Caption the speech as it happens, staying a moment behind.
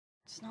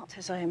It's not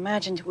as I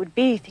imagined it would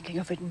be, thinking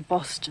of it in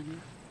Boston.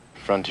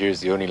 Frontier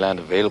is the only land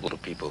available to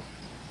people.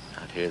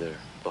 Out here, they're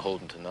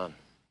beholden to none.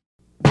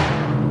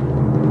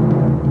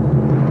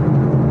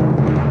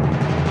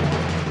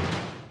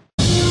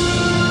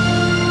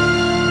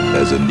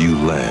 As a new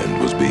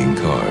land was being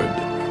carved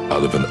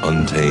out of an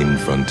untamed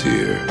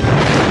frontier,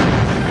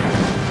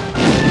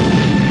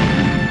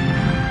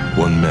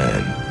 one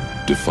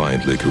man,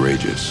 defiantly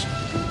courageous,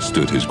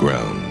 stood his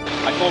ground.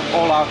 I thought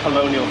all our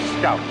colonial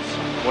scouts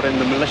were in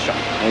the militia.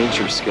 I ain't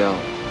your scout.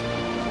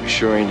 We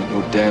sure ain't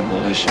no damn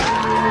militia.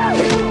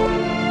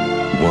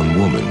 One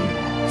woman,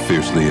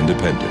 fiercely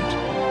independent,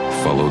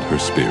 followed her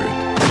spirit.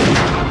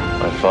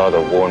 My father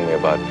warned me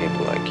about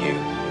people like you.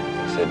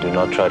 He said, do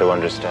not try to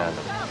understand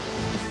them.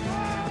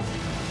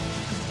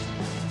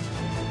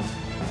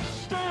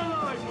 Stay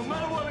alive, no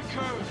matter what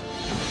occurs.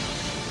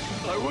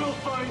 I will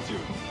find you.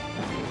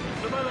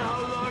 No matter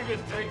how long it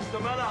takes, no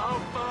matter how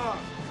far,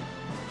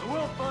 I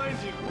will find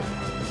you.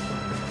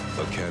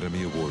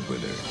 Academy Award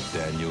winner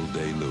Daniel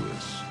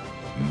Day-Lewis,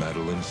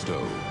 Madeline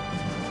Stowe,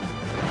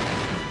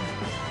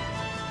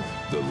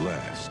 The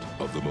Last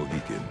of the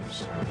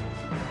Mohicans.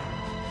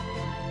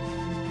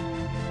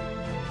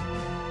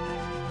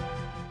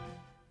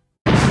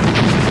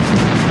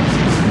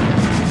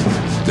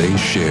 They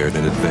shared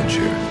an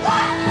adventure.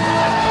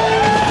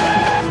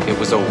 It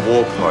was a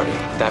war party.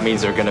 That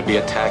means they're gonna be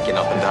attacking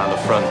up and down the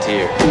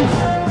frontier.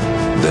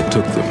 That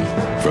took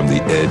them from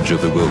the edge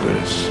of the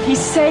wilderness. He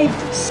saved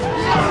us.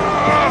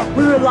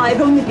 We're alive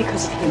only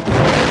because of him.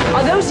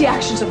 Are those the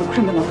actions of a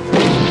criminal?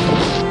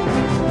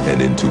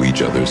 And into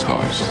each other's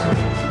hearts.